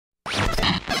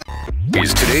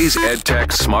Is today's ed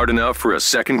tech smart enough for a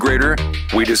second grader?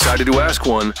 We decided to ask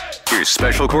one. Here's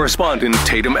special correspondent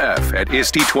Tatum F. at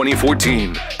ISTE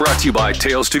 2014. Brought to you by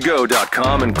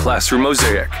TalesToGo.com and Classroom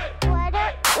Mosaic.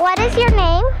 What is your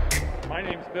name? My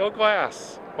name's Bill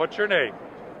Glass. What's your name?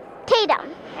 Tatum.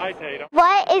 Hi, Tatum.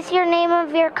 What is your name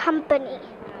of your company?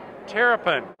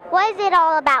 Terrapin. What is it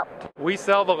all about? We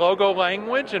sell the Logo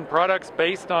language and products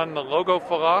based on the Logo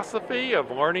philosophy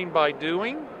of learning by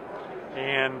doing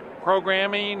and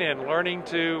programming and learning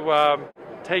to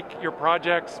take your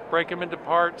projects, break them into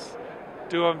parts,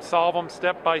 solve them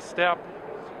step by step,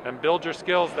 and build your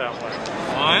skills that way.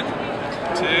 1,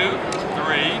 2,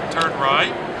 3, turn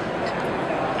right,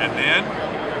 and then,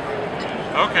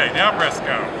 okay, now press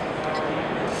go.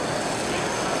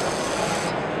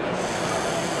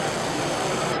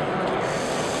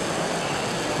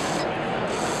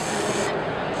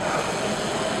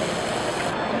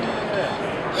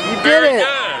 Did it. Good.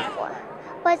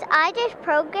 Was I just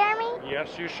programming?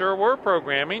 Yes, you sure were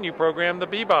programming. You programmed the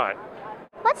Bee-Bot.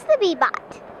 What's the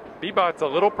Bee-Bot? Bee-Bot's a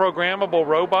little programmable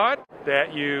robot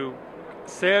that you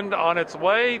send on its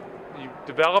way. You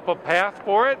develop a path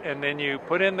for it, and then you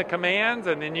put in the commands,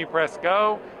 and then you press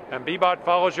go, and Bee-Bot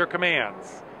follows your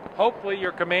commands. Hopefully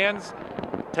your commands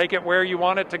take it where you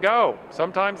want it to go.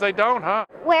 Sometimes they don't, huh?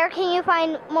 Where can you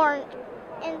find more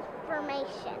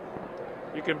information?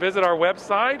 You can visit our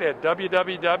website at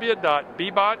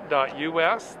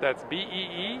www.beebot.us. That's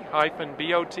BEE-BOT.us.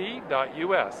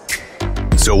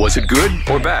 So was it good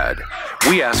or bad?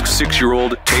 We asked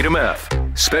 6-year-old Tatum F.,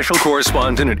 special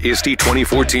correspondent at ISTE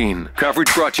 2014.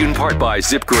 Coverage brought to you in part by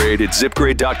ZipGrade at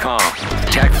zipgrade.com.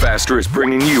 Techfaster is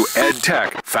bringing you ed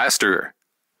tech faster.